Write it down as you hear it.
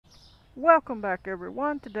Welcome back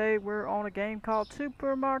everyone. Today we're on a game called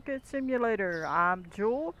Supermarket Simulator. I'm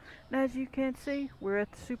Jewel, and as you can see, we're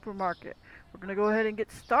at the supermarket. We're going to go ahead and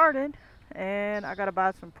get started, and I got to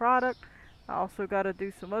buy some product. I also got to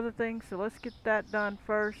do some other things, so let's get that done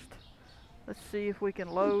first. Let's see if we can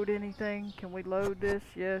load anything. Can we load this?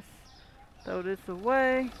 Yes. Throw this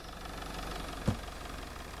away.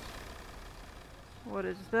 What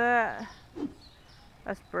is that?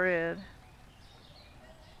 That's bread.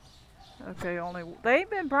 Okay, they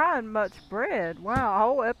ain't been buying much bread. Wow, a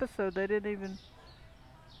whole episode they didn't even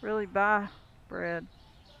really buy bread.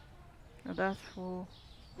 Now that's full.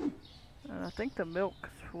 And I think the milk's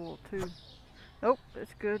full too. Nope,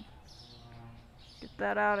 it's good. Get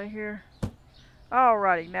that out of here.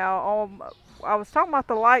 Alrighty, now I was talking about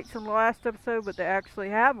the lights in the last episode, but they actually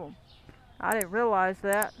have them. I didn't realize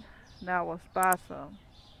that. Now let's buy some.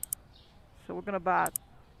 So we're gonna buy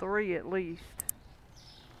 3 at least.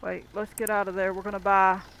 Wait, let's get out of there. We're gonna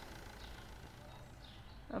buy.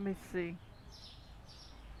 Let me see.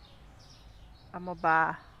 I'm gonna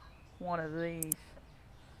buy one of these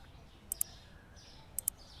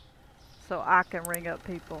so I can ring up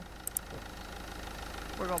people.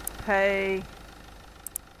 We're gonna pay.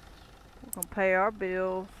 We're gonna pay our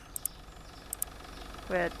bills.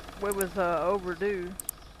 We was overdue.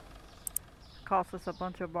 Cost us a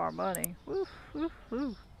bunch of our money. Woof, woof,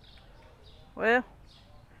 woof. Well,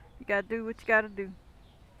 you gotta do what you gotta do.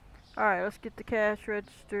 Alright, let's get the cash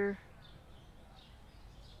register.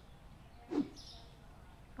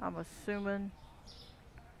 I'm assuming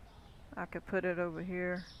I could put it over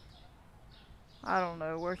here. I don't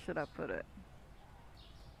know, where should I put it?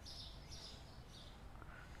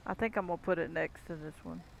 I think I'm gonna put it next to this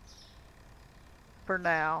one. For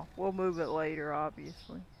now. We'll move it later,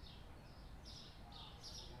 obviously.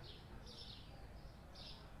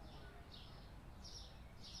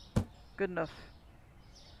 Good enough.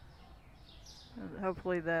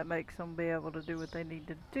 Hopefully that makes them be able to do what they need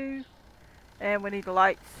to do. And we need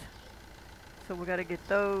lights. So we gotta get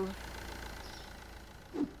those.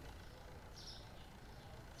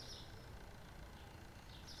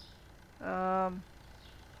 I'm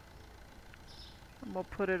gonna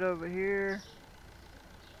put it over here.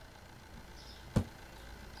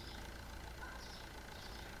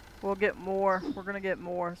 We'll get more. We're gonna get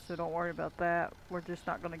more, so don't worry about that. We're just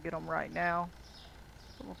not gonna get them right now.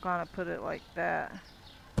 So we'll kind of put it like that.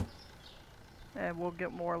 And we'll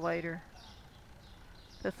get more later.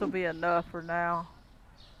 This will be enough for now.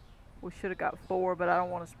 We should have got 4, but I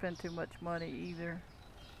don't want to spend too much money either.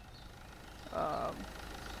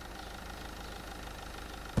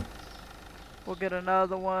 We'll get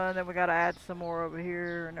another one, then we gotta add some more over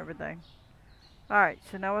here and everything. Alright,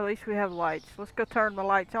 so now at least we have lights. Let's go turn the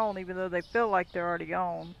lights on, even though they feel like they're already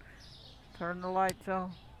on. Turn the lights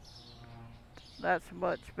on. That's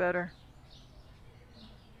much better.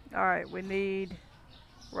 Alright, we need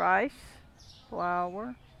rice,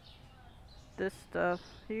 flour, this stuff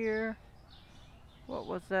here. What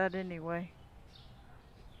was that anyway?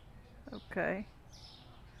 Okay.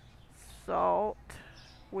 Salt.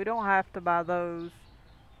 We don't have to buy those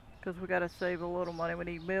because we gotta save a little money. We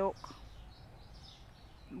need milk.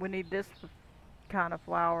 We need this kind of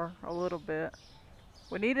flour a little bit.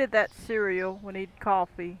 We needed that cereal. We need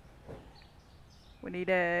coffee. We need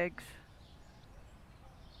eggs.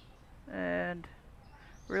 And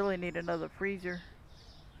really need another freezer.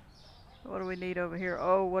 What do we need over here?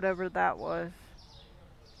 Oh, whatever that was.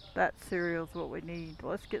 That cereal's what we need.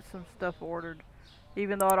 Let's get some stuff ordered.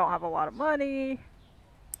 Even though I don't have a lot of money,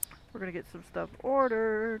 we're gonna get some stuff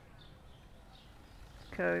ordered.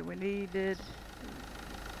 Okay, we needed.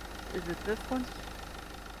 Is it this one?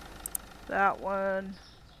 That one.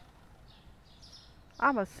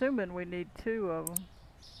 I'm assuming we need 2 of them.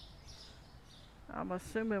 I'm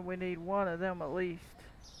assuming we need 1 of them at least.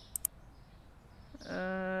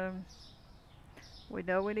 We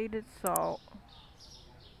know we needed salt.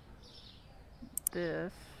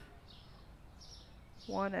 This.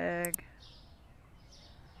 1 egg.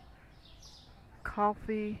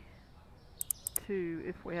 Coffee. 2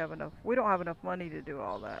 if we have enough. We don't have enough money to do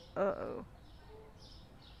all that. Uh-oh.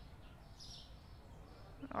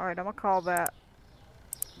 Alright, I'm gonna call that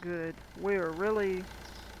good. We're really...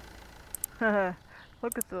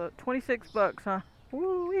 Look at the 26 bucks, huh?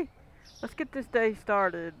 Woo-wee. Let's get this day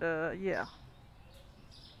started. Yeah.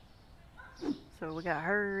 So we gotta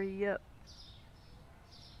hurry up.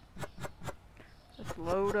 Let's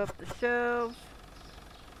load up the shelves.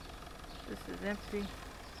 This is empty.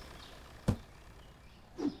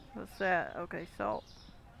 What's that? Okay, salt.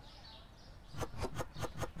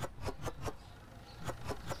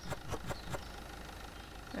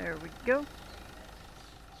 There we go.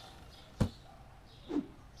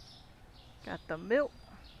 Got the milk.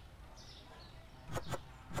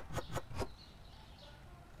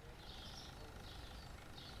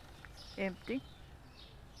 Empty.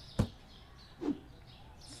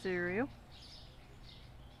 Cereal.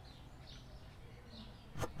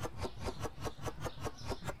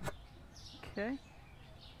 Okay.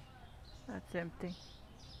 That's empty.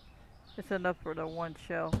 It's enough for the one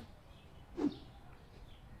shelf.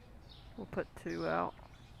 We'll put 2 out.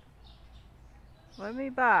 Let me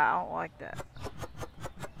buy. I don't like that.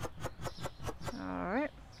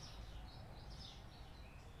 Alright.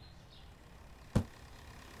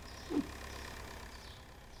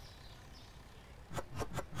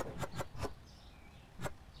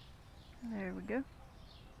 There we go.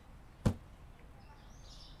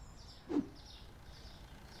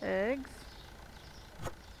 Eggs.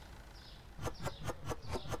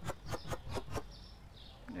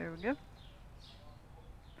 There we go.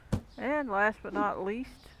 And last but not least,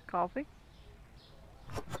 coffee.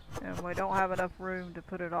 And we don't have enough room to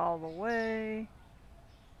put it all the way.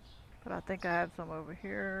 But I think I have some over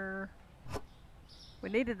here. We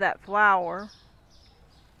needed that flour.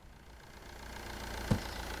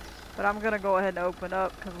 But I'm going to go ahead and open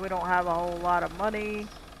up because we don't have a whole lot of money.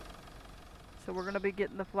 So we're going to be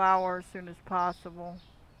getting the flour as soon as possible.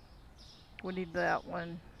 We need that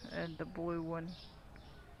one and the blue one.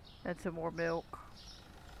 And some more milk.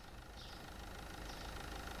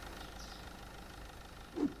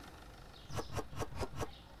 There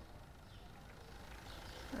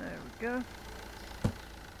we go.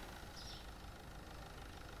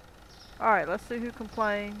 Alright, let's see who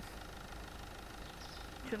complains.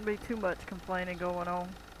 Shouldn't be too much complaining going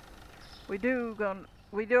on. We're gonna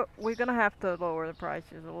have to lower the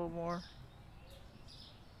prices a little more.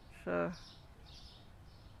 So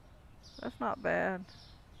that's not bad.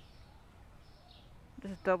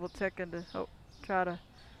 Just double checking to try to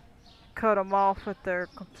cut them off with their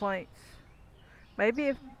complaints.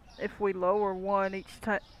 Maybe if we lower one each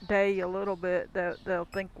day a little bit, they'll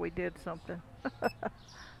think we did something.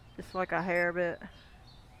 Just like a hair bit.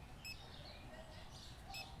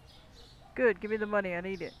 Good, give me the money, I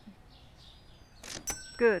need it.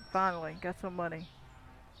 Good, finally, got some money.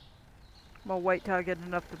 I'm gonna wait till I get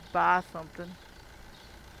enough to buy something.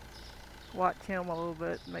 Watch him a little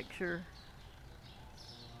bit, make sure.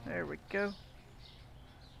 There we go.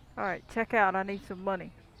 Alright, check out, I need some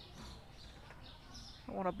money.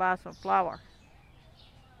 I wanna buy some flour.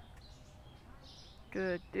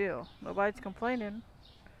 Good deal. Nobody's complaining.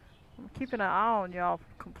 I'm keeping an eye on y'all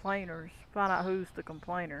complainers. Find out who's the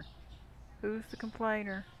complainer. Who's the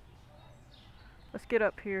complainer? Let's get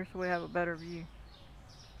up here so we have a better view.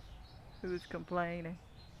 Who's complaining?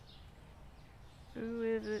 Who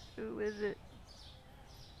is it? Who is it?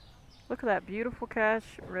 Look at that beautiful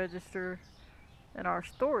cash register. And our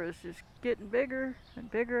store is just getting bigger and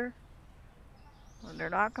bigger. And they're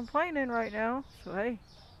not complaining right now. So hey.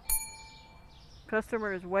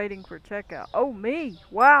 Customer is waiting for checkout. Oh, me!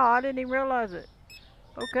 Wow, I didn't even realize it.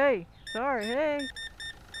 Okay, sorry, hey.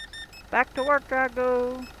 Back to work I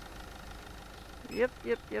go. Yep.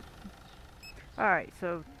 Alright,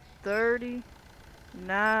 so 30,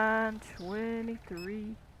 9,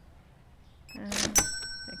 23. And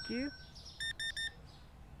thank you.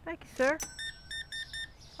 Thank you, sir.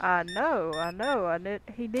 I know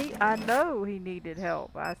he needed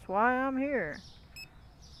help. That's why I'm here.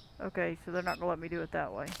 Okay, so they're not gonna let me do it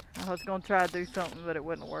that way. I was gonna try to do something, but it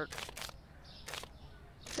wouldn't work.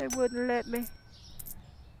 They wouldn't let me.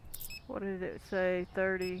 What did it say?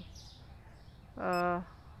 30, 9.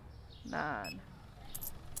 I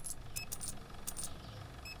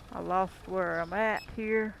lost where I'm at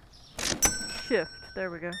here. Shift.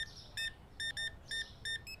 There we go.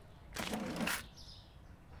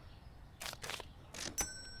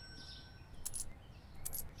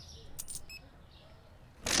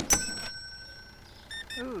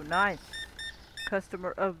 Ooh, nice.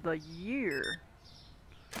 Customer of the year.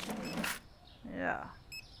 Yeah.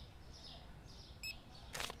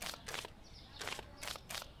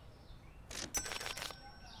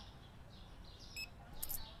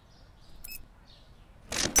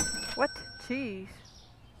 What? Cheese?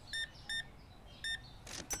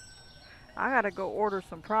 I gotta go order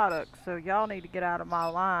some products, so y'all need to get out of my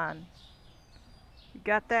line. You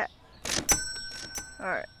got that?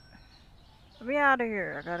 Alright. Let me out of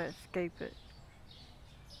here. I gotta escape it.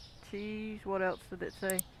 Cheese. What else did it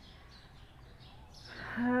say?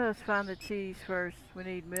 Let's find the cheese first. We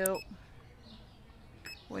need milk.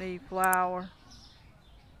 We need flour.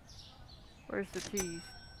 Where's the cheese?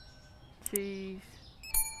 Cheese.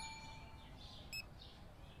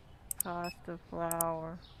 Pasta,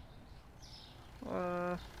 flour.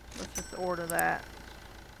 Let's just order that.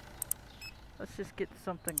 Let's just get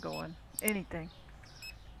something going. Anything.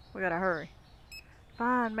 We gotta hurry.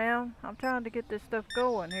 Fine, ma'am. I'm trying to get this stuff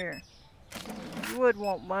going here. You would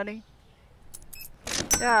want money.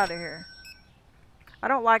 Get out of here. I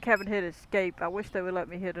don't like having hit escape. I wish they would let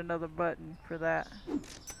me hit another button for that.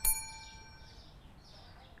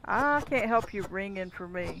 I can't help you ring in for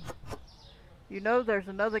me. You know there's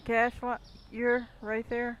another cash here right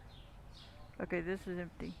there? Okay, this is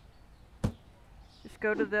empty. Just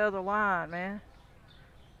go to the other line, man.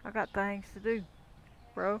 I got things to do,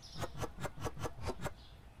 bro.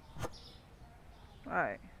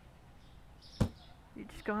 Alright. You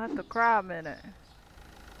just gonna have to cry a minute.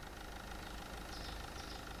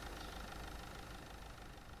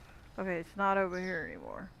 Okay, it's not over here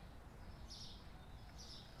anymore.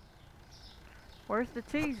 Where's the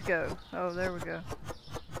cheese go? Oh, there we go.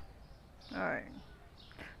 Alright.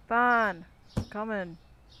 Fine. Come in.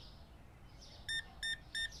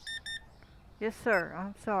 Yes, sir.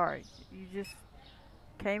 I'm sorry. You just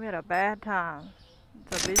came at a bad time.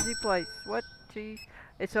 It's a busy place. What cheese?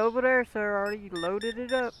 It's over there, sir. Already loaded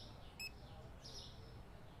it up.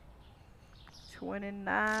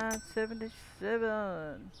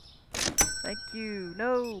 $29.77. Thank you.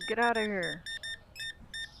 No, get out of here.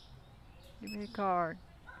 Give me a card.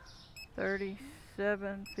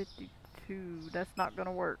 $37.52. That's not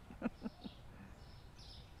gonna work.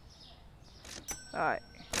 Alright,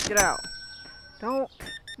 get out. Don't.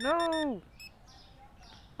 No.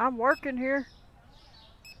 I'm working here.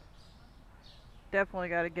 Definitely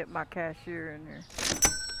gotta get my cashier in here.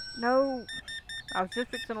 No. I was just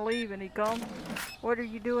fixing to leave and he comes. What are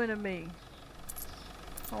you doing to me?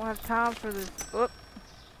 I don't have time for this. Oop.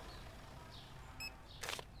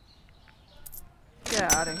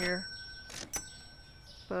 Get out of here.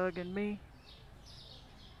 Bugging me.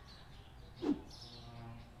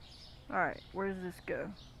 Alright, where does this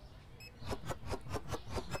go?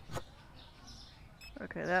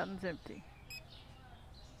 Okay, that one's empty.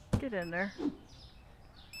 Get in there.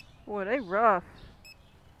 Boy, they rough.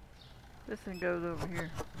 This one goes over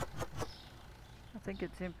here. I think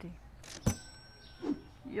it's empty.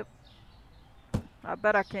 Yep. I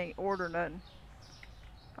bet I can't order nothing.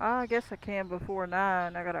 I guess I can before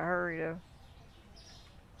 9. I gotta hurry though.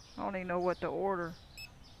 I don't even know what to order.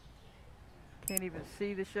 Can't even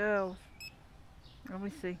see the shelves. Let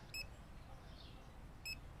me see.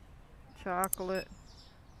 Chocolate.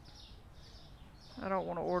 I don't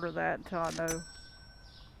want to order that until I know.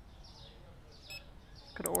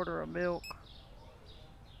 Could order a milk.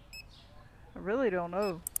 I really don't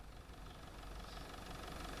know.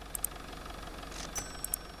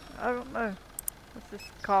 I don't know. Let's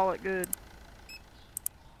just call it good.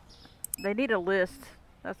 They need a list.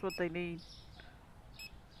 That's what they need.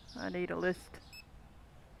 I need a list.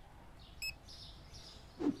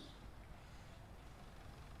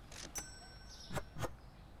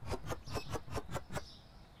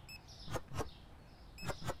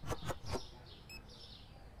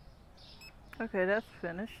 Okay, that's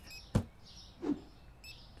finished.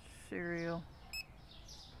 Cereal.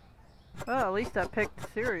 Well, at least I picked the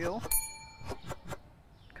cereal.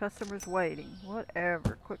 Customers waiting.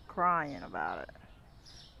 Whatever. Quit crying about it.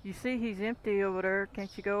 You see he's empty over there.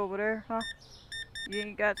 Can't you go over there, huh? You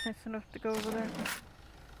ain't got sense enough to go over there?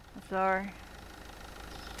 I'm sorry.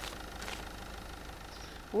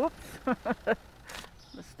 Whoops.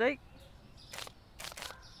 Mistake.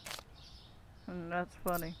 That's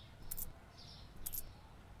funny.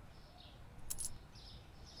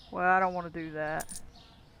 Well, I don't want to do that.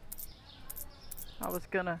 I was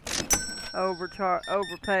gonna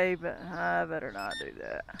overpay, but I better not do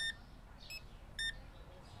that.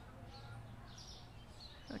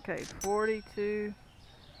 Okay,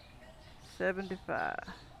 $42.75.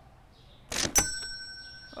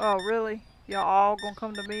 Oh, really? Y'all all gonna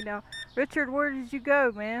come to me now? Richard, where did you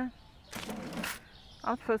go, man?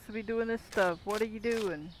 I'm supposed to be doing this stuff. What are you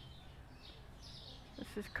doing?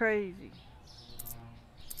 This is crazy.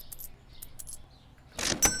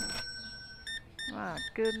 My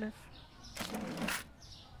goodness.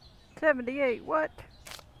 78, what?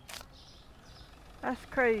 That's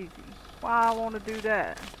crazy. Why I want to do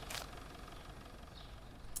that?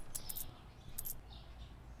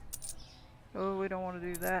 Oh, we don't want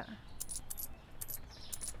to do that.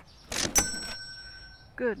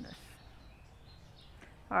 Goodness.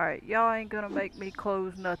 Alright, y'all ain't gonna make me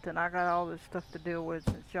close nothing. I got all this stuff to deal with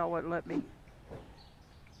since y'all wouldn't let me.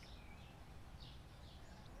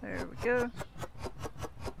 There we go.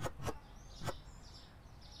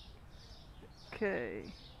 Okay.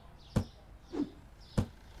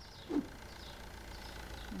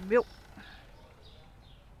 milk.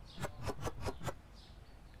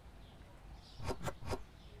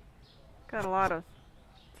 Got a lot of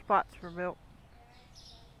spots for milk.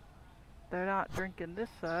 They're not drinking this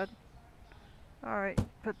side. Alright,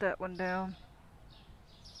 put that one down.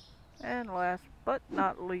 And last but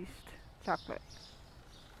not least, chocolate.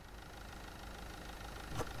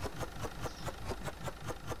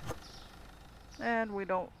 And we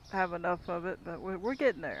don't have enough of it, but we're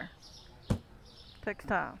getting there. Takes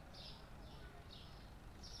time.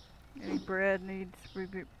 Any bread needs to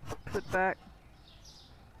be put back.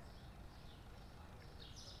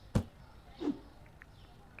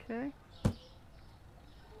 Okay.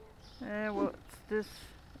 And what's this?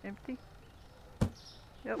 Empty?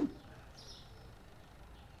 Yep.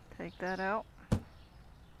 Take that out.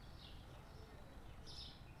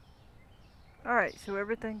 Alright, so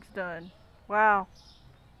everything's done. Wow.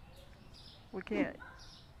 We can't.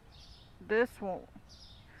 This won't.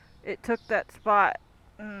 It took that spot.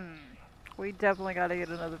 We definitely gotta get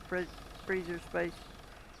another freezer space.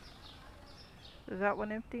 Is that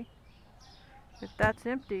one empty? If that's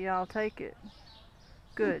empty, I'll take it.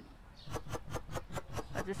 Good.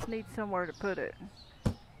 I just need somewhere to put it.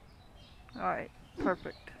 Alright,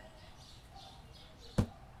 perfect.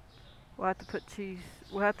 We'll have to put cheese.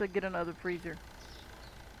 We'll have to get another freezer.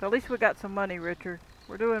 But at least we got some money, Richard.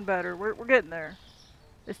 We're doing better. We're getting there.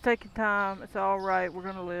 It's taking time. It's alright. We're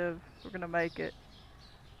gonna live. We're gonna make it.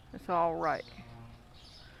 It's alright.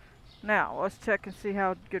 Now, let's check and see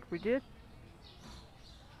how good we did.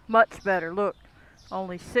 Much better. Look,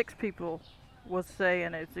 only 6 people was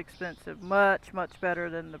saying it's expensive. Much, much better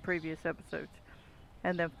than the previous episodes.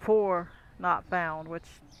 And then 4 not found, which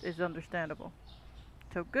is understandable.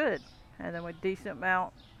 So good. And then with decent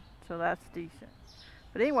amount, so that's decent.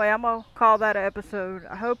 But anyway, I'm going to call that an episode.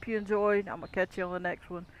 I hope you enjoyed. I'm going to catch you on the next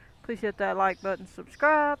one. Please hit that like button,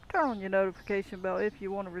 subscribe, turn on your notification bell if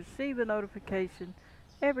you want to receive a notification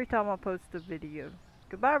every time I post a video.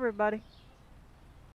 Goodbye, everybody.